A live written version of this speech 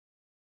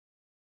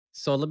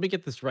So let me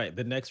get this right.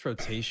 The next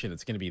rotation,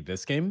 it's going to be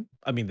this game.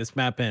 I mean, this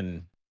map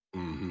and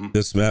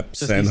this map,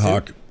 Just these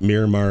Sandhawk,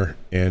 Miramar,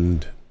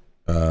 and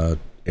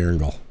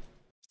Erangel.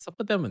 what's up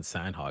with them and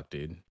Sandhawk,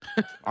 dude?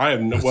 I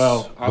have no.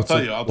 Well, I'll what's tell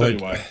up, you. I'll tell you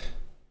like- why.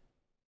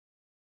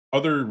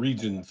 Other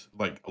regions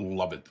like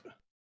love it.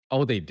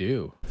 Oh, they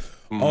do.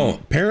 Oh,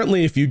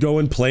 apparently, if you go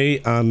and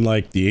play on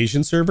like the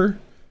Asian server,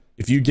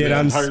 if you get The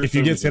on, entire if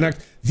you get server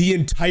Sandhawk, the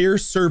entire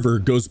server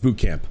goes boot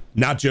camp.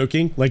 Not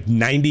joking, like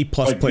 90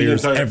 plus Like, the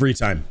players entire- every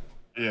time.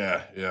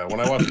 Yeah, yeah. When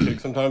I watch Pig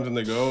sometimes and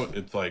they go,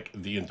 it's like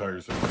the entire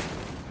server.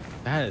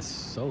 That is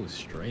so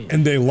strange.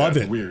 And they love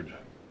That's it. weird.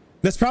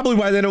 That's probably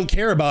why they don't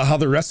care about how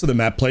the rest of the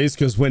map plays,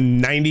 because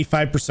when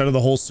 95% of the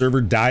whole server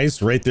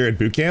dies right there at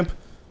boot camp,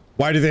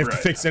 why do they have to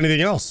Right. fix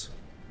anything else?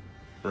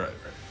 Right, right.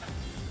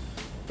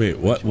 Wait,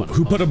 what?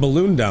 Who put a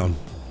balloon down?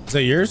 Is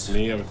that yours?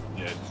 Me, I was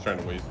just trying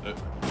to waste it.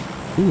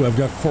 Ooh, I've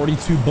got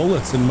 42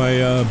 bullets in my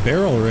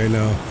barrel right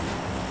now.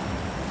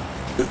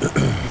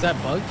 Is that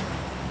bugged?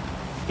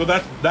 So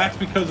that's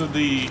because of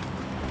the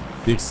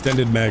The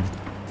extended mag.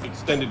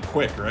 extended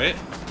quick, right?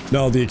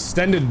 No, the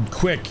extended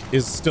quick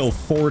is still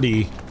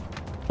 40,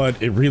 but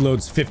it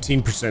reloads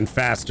 15%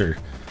 faster.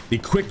 The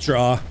quick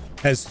draw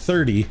has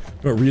 30,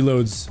 but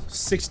reloads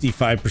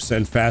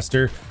 65%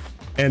 faster.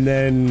 And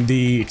then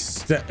the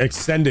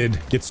extended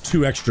gets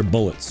 2 extra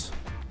bullets.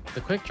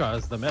 The quick draw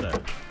is the meta.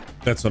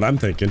 That's what I'm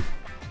thinking.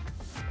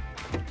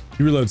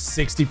 You reload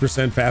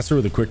 60% faster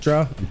with a quick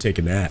draw. I'm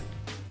taking that.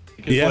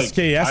 Because, The like,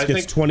 SKS I gets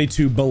think,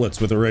 22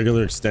 bullets with a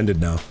regular extended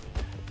now.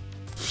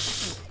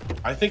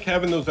 I think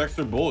having those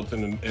extra bullets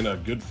in a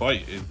good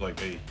fight is like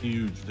a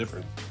huge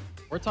difference.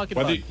 We're talking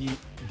Why about do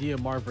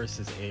DMR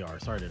versus AR.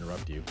 Sorry to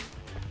interrupt you.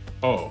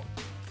 Oh,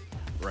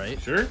 Right?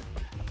 sure.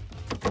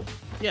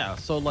 Yeah.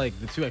 So like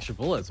the 2 extra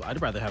bullets,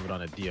 I'd rather have it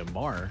on a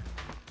DMR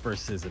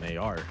versus an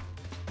AR.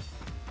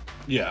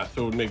 Yeah,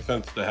 so it would make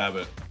sense to have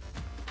it.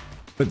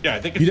 But Yeah,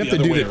 I think it's you'd the have to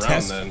other do way the around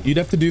test. then. You'd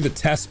have to do the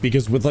test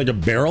because with like a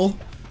barrel,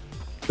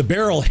 the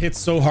barrel hits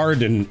so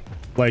hard, and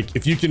like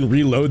if you can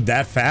reload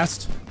that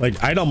fast,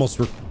 like I'd almost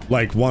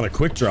like want a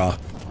quick draw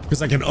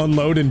because I can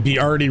unload and be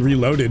already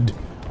reloaded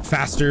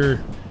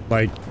faster,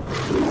 like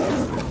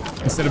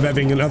instead of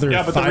having another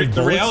Yeah, but 5 the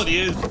bullets. reality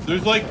is,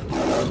 there's like,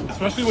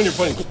 especially when you're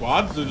playing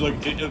squads, there's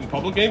like in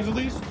public games at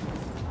least,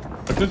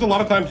 like there's a lot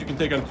of times you can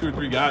take on 2 or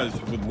 3 guys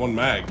with 1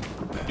 mag.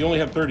 You only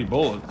have 30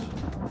 bullets.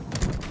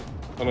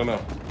 I don't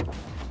know.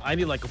 I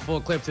need like a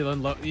full clip to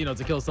unload,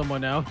 to kill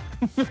someone now.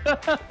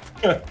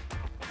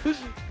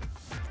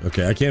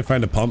 Okay, I can't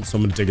find a pump, so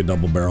I'm gonna take a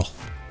double barrel.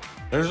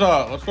 There's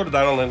let's go to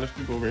Dino Land. Let's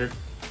go over here.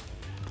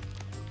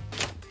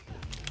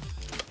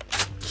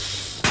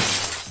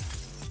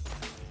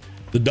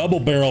 The double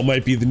barrel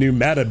might be the new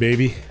meta,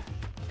 baby.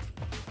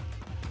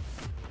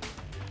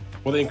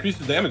 Well, they increased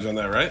the damage on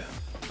that, right?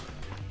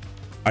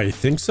 I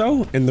think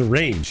so, in the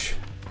range.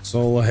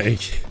 So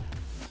like,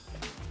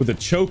 with a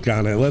choke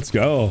on it, let's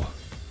go.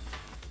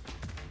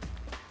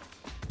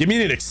 Give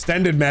me an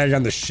extended mag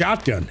on the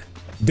shotgun.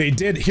 They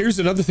did. Here's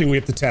another thing we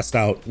have to test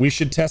out. We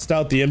should test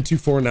out the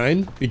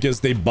M249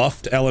 because they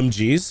buffed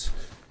LMGs.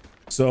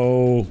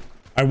 So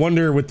I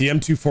wonder with the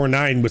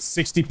M249 with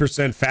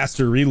 60%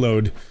 faster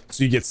reload,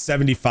 so you get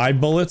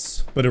 75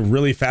 bullets, but a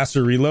really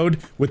faster reload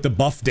with the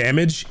buff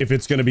damage, if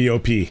it's going to be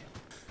OP.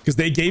 Because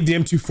they gave the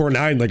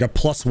M249 like a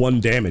 +1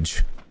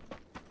 damage.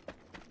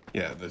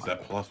 Yeah, there's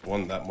that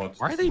 +1 that much.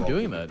 Why are they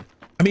doing that?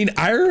 I mean,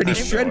 I already I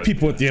have shred no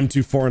people idea. with the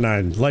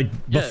M249, like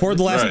Yeah, before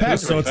the this last is- patch. Right, So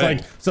that's it's what I'm like,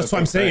 saying. so that's why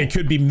I'm saying it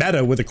could be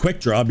meta with a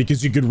quick draw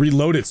because you could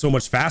reload it so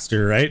much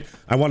faster, right?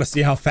 I want to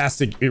see how fast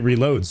it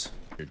reloads.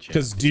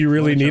 Because do you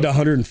really need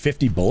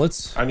 150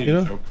 bullets? I need you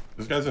to know? choke.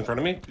 This guy's in front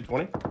of me.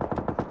 220.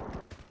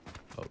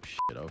 Oh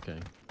shit. Okay.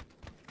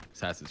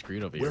 Assassin's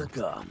Creed over here.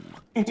 Welcome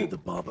to the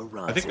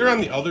Barbarazzi. I think they're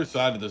on the other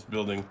side of this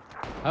building.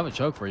 I have a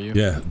choke for you.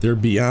 Yeah, they're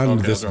beyond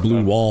Okay, this I'll drop blue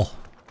that. wall.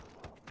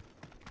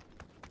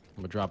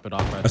 I'm gonna drop it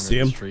off right I see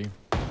under him. this tree.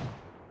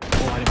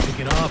 Oh, I didn't pick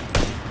it up.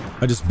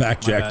 I just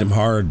backjacked bad. him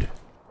hard.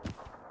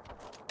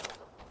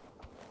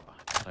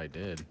 I thought I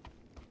did.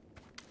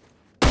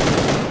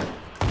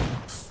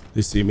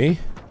 They see me?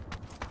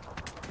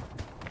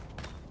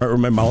 Right where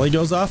my molly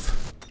goes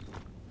off?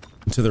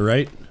 To the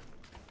right.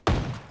 You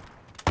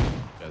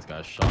guys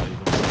got shot. All He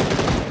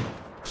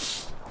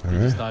just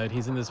right. died.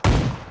 He's in this.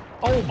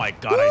 Oh my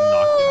god!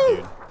 I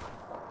knocked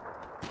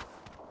him,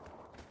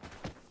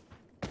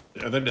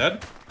 dude. Are they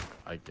dead?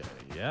 I get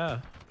it. Yeah.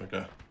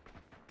 Okay.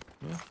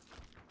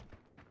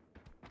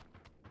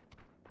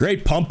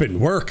 Great pumping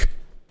work.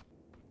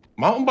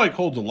 Mountain bike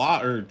holds a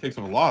lot, or takes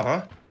up a lot,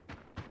 huh?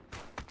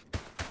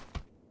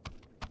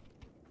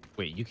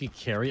 Wait, you could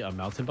carry a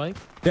mountain bike?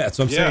 Yeah, that's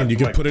what I'm Yeah, saying. You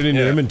can like, put it in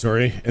your yeah.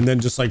 inventory and then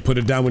just like put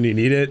it down when you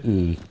need it.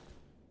 And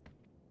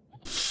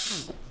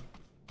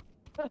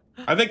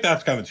I think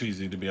that's kind of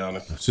cheesy, to be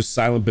honest. it's just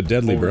silent but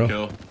deadly, bro.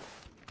 Overkill.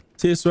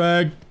 See you,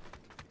 swag.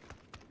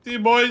 See you,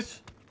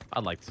 boys.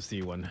 I'd like to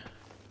see one.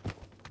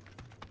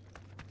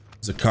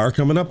 There's a car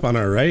coming up on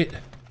our right.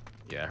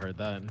 Yeah, I heard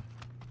that.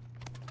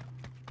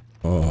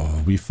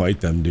 Oh, we fight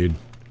them, dude.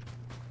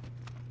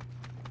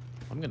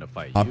 I'm gonna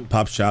fight Pop, you.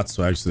 pop shots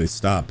so actually they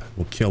stop.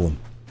 We'll kill them.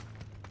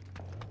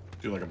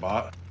 Do like a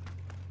bot.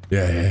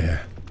 Yeah, yeah,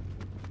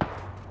 yeah.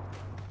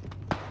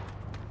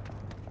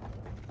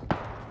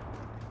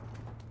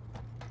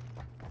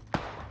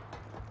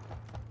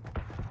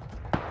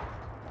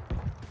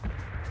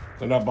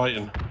 They're not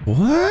biting.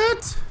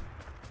 What?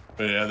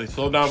 But yeah, they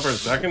slowed down for a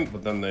second,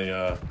 but then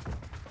they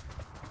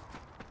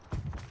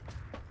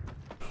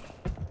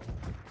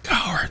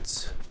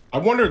Cowards. I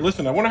wonder.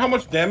 Listen, I wonder how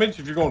much damage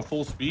if you're going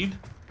full speed.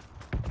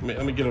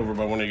 Let me get over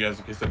by one of you guys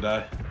in case I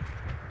die.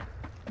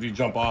 If you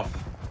jump off.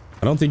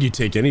 I don't think you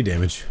take any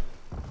damage.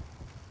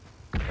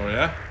 Oh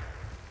yeah.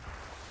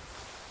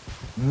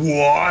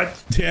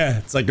 What? Yeah,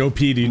 it's like OP.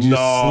 You just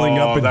sling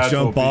up and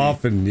jump OP.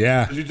 off, and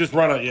yeah. You just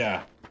run it,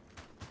 yeah.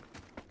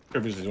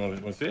 Here, you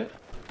want to see it?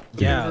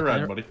 Yeah,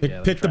 Ride, buddy.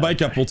 Pick the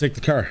bike up. We'll take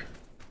the car.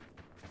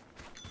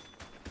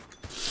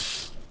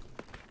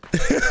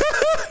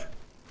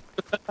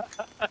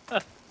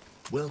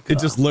 Welcome. It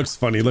just looks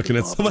funny looking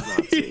at somebody.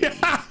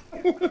 Yeah.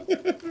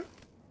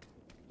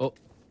 Oh.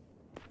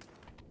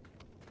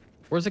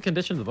 Where's the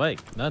condition of the bike?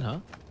 None, huh?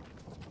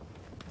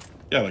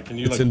 Yeah, like can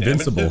you It's like damage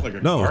invincible. it like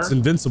a No, car? it's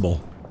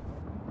invincible.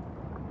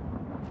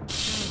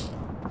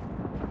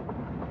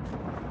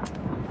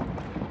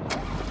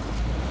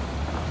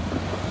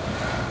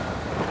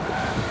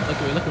 Look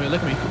at me, look at me,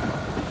 look at me.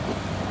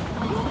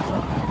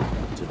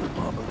 Welcome to the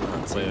Baba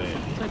Run. Wait,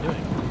 what's I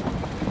doing?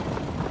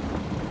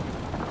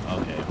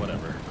 Okay,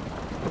 whatever.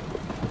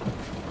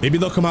 Maybe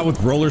they'll come out with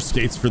roller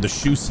skates for the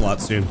shoe slot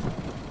soon.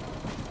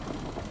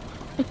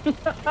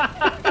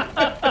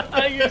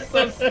 You're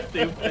so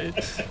stupid.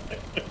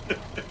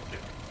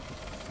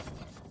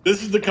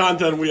 This is the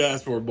content we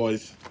asked for,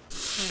 boys.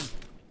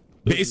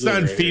 Based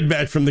on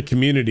feedback from the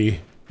community,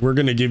 we're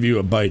gonna give you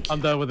a bike.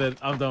 I'm done with it.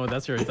 I'm done with it.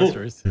 That's yours. That's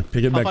yours.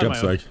 Pick it I'll back find up, my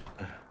so own.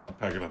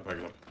 Pack it up, pack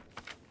it up.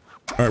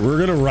 All right, we're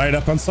gonna ride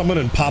up on someone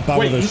and pop out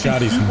Wait, with a you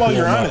can shotty. shoot while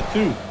you're on it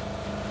too.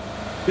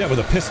 Yeah, with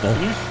a pistol.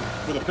 Can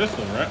you with a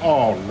pistol, right?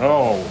 Oh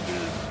no, dude.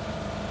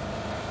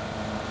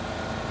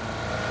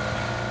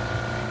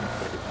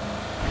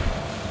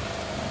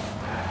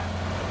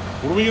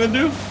 What are we gonna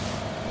do?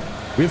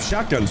 We have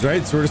shotguns,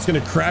 right? So we're just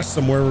gonna crash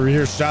somewhere where we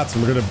hear shots,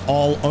 and we're gonna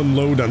all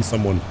unload on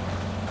someone.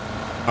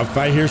 If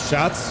I hear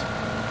shots,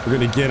 we're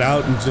gonna get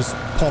out and just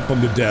pump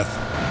them to death.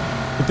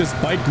 With this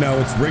bike now,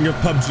 it's Ring of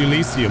Pubg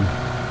Elysium.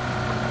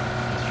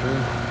 That's true.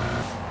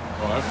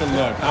 Oh, I have some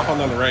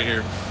compound on the right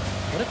here.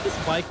 What if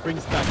this bike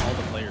brings back all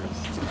the players?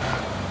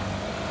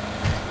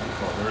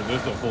 Oh,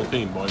 there's a full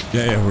team, boys.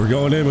 Yeah, yeah, we're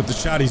going in with the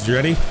shotties. You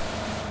ready?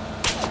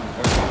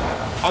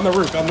 On the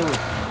roof, on the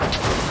roof.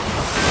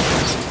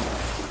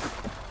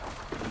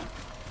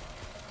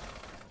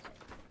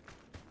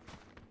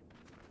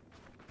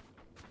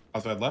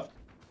 Outside left.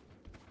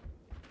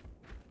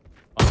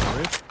 On the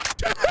roof?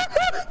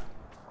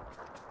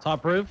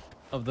 Top roof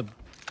of the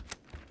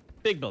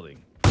big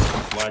building.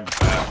 Lag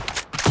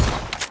bad.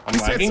 I'm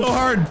He's hit lagging. so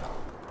hard.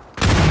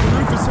 The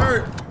roof is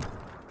hurt.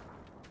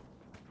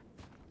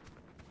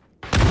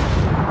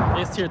 He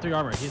has tier 3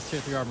 armor. He has tier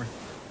 3 armor.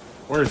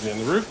 Where is he? On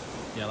the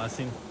roof? Yeah, last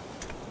scene.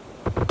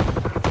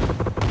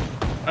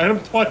 I hit him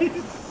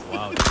twice.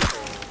 Wow.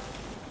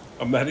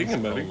 I'm medding, He's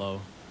I'm so medding.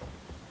 low.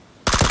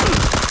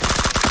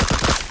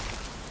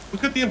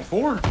 Look at the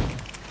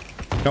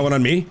M4. Got one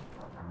on me.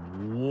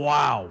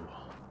 Wow.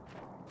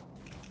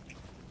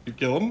 You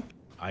kill him?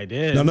 I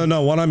did. No, no,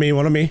 no. One on me.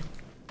 One on me.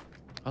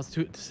 I was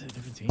two. This is a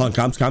different team. Hold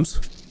on,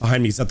 comms.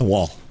 Behind me. He's at the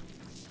wall.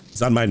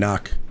 He's on my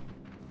knock.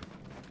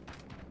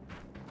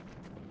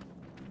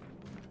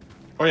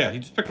 Oh yeah, he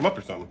just picked him up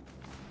or something.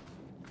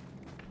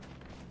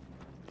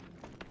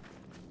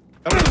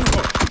 I don't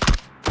know.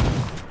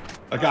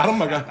 I got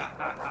him. I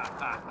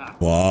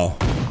got. Wow.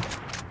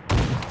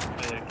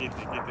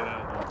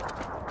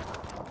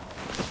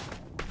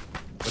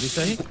 What'd he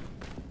say?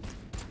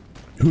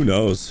 Who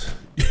knows?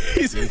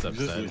 He's He was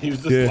upset.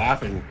 just Yeah.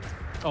 laughing.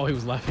 Oh, he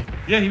was laughing.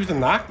 Yeah, he was a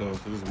knock though, so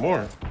there's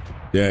more.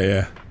 Yeah,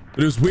 yeah.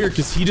 But it was weird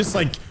because he just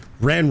like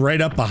ran right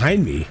up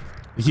behind me.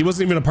 He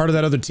wasn't even a part of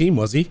that other team,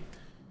 was he?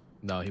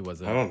 No, he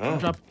wasn't. I don't know.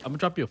 I'm gonna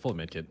drop you a full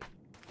med kit.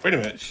 Wait a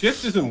minute,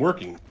 shift isn't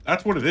working.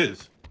 That's what it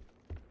is.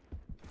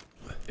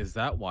 Is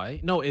that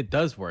why? No, it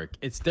does work.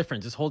 It's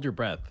different. Just hold your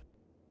breath.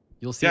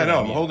 You'll see. Yeah, what no, I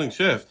I'm mean. holding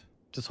shift.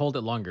 Just hold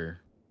it longer.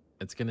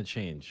 It's gonna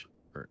change.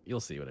 Or you'll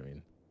see what I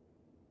mean.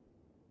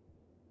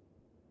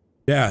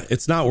 Yeah,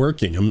 it's not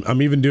working.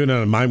 I'm even doing it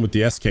on mine with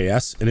the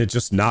SKS, and it's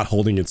just not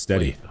holding it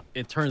steady. Wait,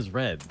 it turns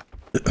red.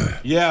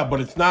 Yeah, but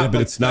it's not. Yeah, but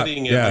like it's not.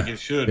 steadying it Yeah, like it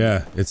should.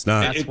 yeah, it's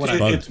not. That's It, what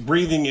it- I- it's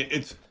breathing.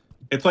 It's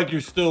like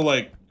you're still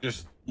like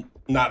just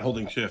not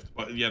holding shift,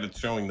 but yet it's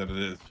showing that it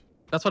is.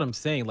 That's what I'm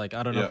saying. Like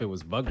I don't know Yeah. if it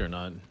was bugged or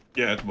not.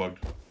 Yeah, it's bugged.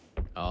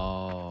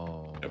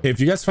 Oh. Hey, if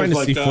you guys find a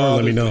It's like, C4,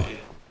 let me there's know.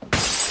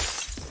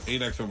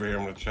 8x over here.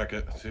 I'm gonna check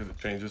it. See if it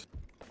changes.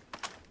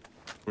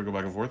 We go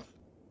back and forth.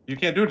 You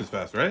can't do it as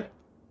fast, right?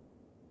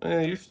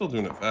 You're still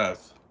doing it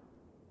fast.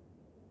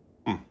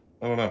 I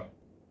don't know.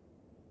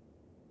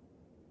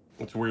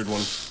 It's a weird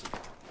one.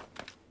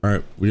 All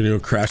right, we're gonna go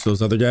crash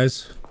those other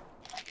guys.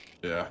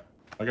 Yeah,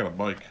 I got a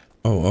bike.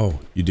 Oh,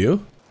 you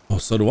do? Oh,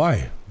 so do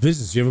I.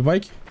 Visions, do you have a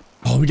bike?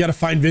 Oh, we gotta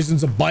find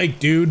Visions a bike,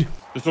 dude.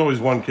 There's always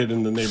one kid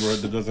in the neighborhood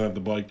that doesn't have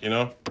the bike, you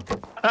know?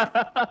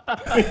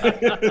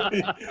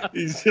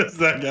 He's just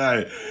that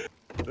guy.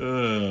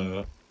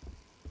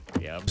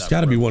 Yeah, There's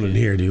gotta be one in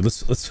here, dude.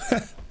 Let's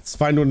let's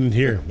find one in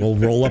here. We'll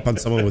roll up on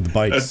someone with the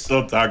bikes. That's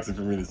so toxic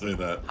for me to say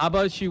that. How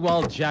about you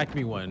all jack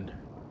me one?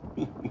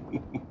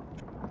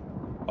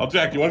 I'll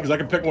jack you one because I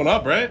can pick one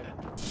up, right?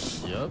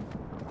 Yep.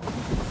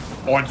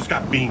 Oh, I just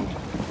got beamed.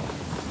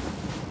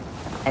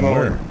 I don't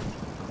Where?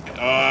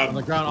 know. On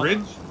the ground.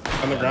 Bridge?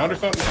 On the ground or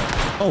something?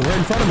 Oh, right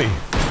in front of me.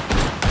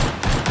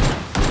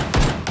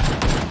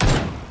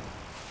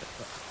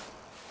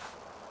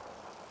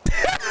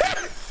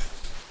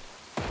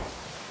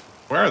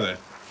 Where are they?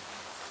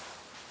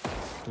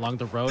 Along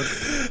the road.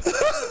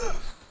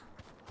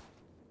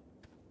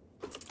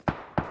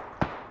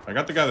 I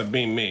got the guy that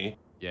beamed me.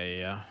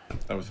 Yeah.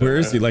 That was Where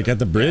him, is he? right? Like at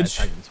the Yeah, I bridge?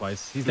 tagged him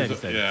twice. He's dead. He's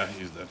dead. Yeah,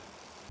 he's dead.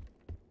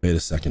 Wait a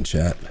second,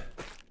 chat.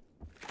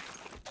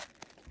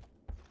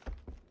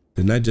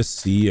 Didn't I just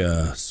see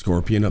a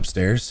scorpion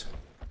upstairs?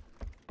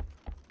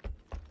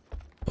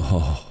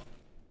 Oh.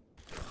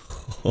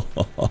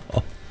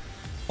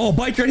 Oh,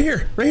 bike right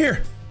here. Right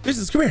here.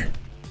 Visions, come here.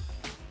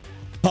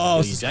 Oh,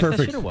 Did this you is jack that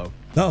perfect. shit or what?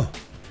 No,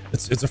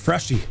 it's a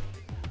freshie.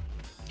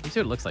 You see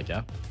what it looks like,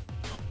 yeah?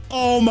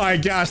 Oh my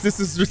gosh, this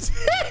is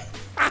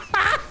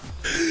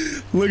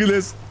look at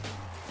this.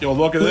 Yo,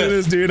 look at Look at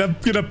this. this, dude. I'm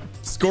gonna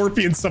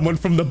scorpion someone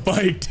from the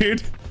bike,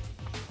 dude.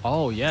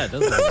 Oh yeah, it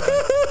does look like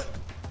that.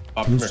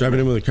 Oh, I'm just driving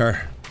in with a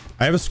car.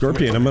 I have a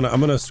scorpion. I'm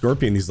gonna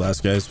scorpion these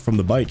last guys from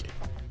the bike.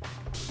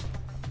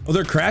 Oh,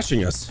 they're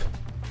crashing us.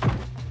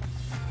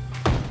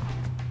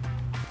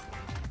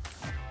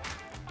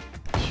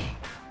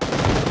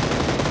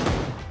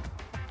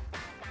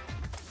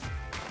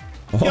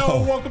 Yo,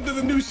 Oh, welcome to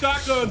the new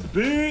shotguns,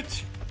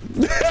 bitch.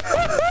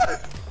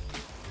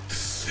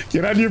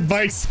 get on your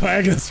bike,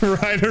 swag. Let's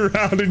ride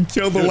around and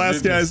kill the Dude, last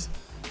dude, guys.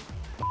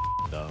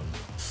 Dumb.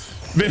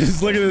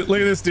 Vince, look at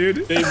this,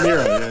 dude. Dave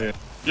Miro, yeah.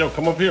 Yo,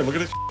 come up here. Look at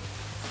this.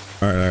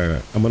 All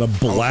right. I'm gonna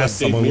blast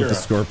Dave someone with Miro. the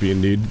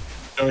scorpion, dude.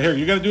 Oh, here,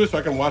 you gotta do it so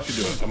I can watch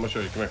you do it. I'm gonna show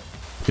you. Come here.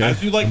 Okay,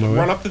 As you like on my way.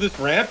 run up to this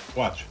ramp,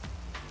 watch.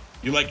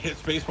 You like hit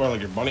space bar like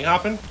you're bunny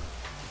hopping.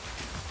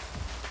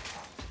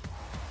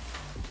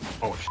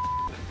 Oh,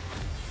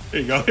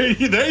 there you go.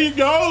 There you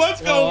go.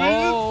 Let's go,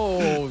 man.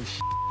 Oh,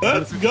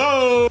 Let's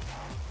go.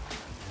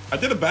 I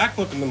did a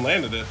backflip and then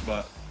landed it,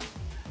 but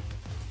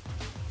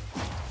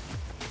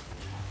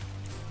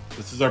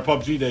this is our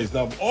PUBG days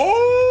now.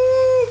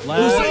 Oh,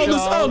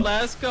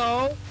 let's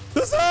go.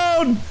 The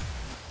zone.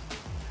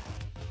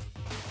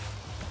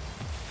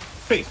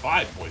 phase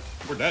 5, boys.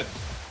 We're dead.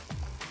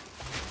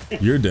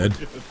 You're dead.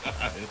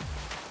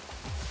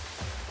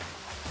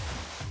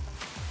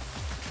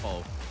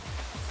 Oh.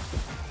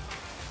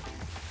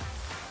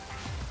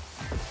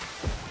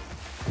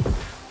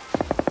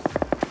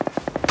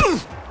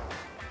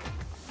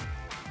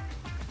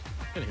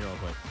 Get here real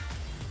quick.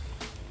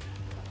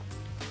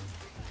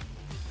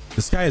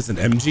 This guy is an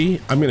MG.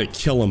 I'm gonna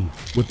kill him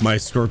with my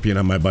scorpion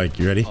on my bike.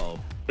 You ready? Oh.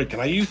 Wait, can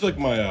I use like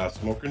my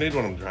smoke grenade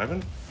when I'm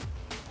driving?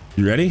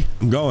 You ready?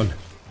 I'm going.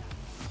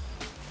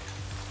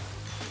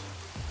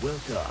 Well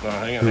done. No,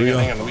 hang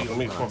on. Let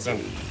me smoke gun.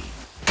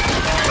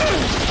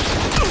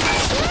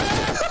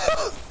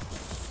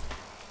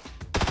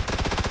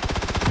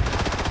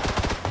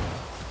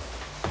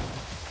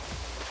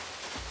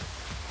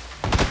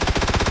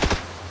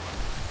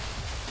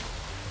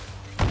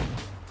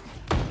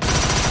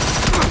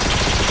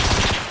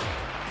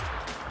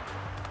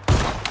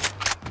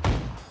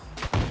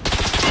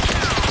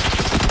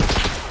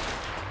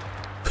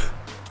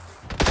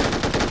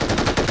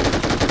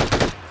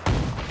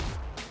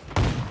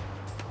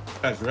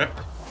 Guys, ripped.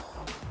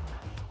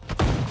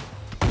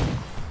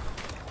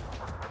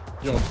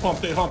 Yo,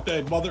 hump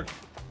day, mother.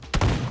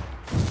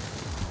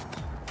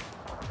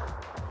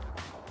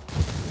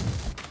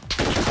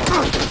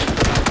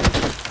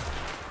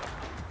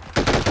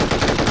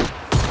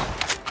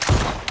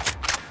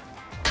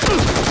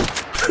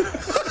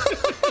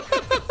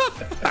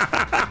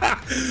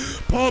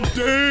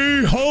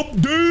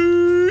 Hump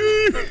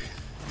day.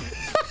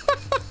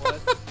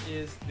 What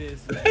is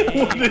this game?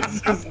 What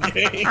is this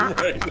game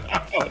right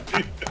now,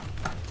 dude?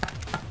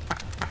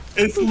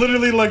 It's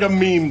literally like a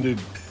meme, dude.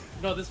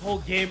 No, this whole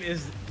game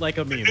is like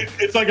a meme.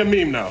 It's like a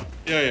meme now.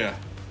 Yeah.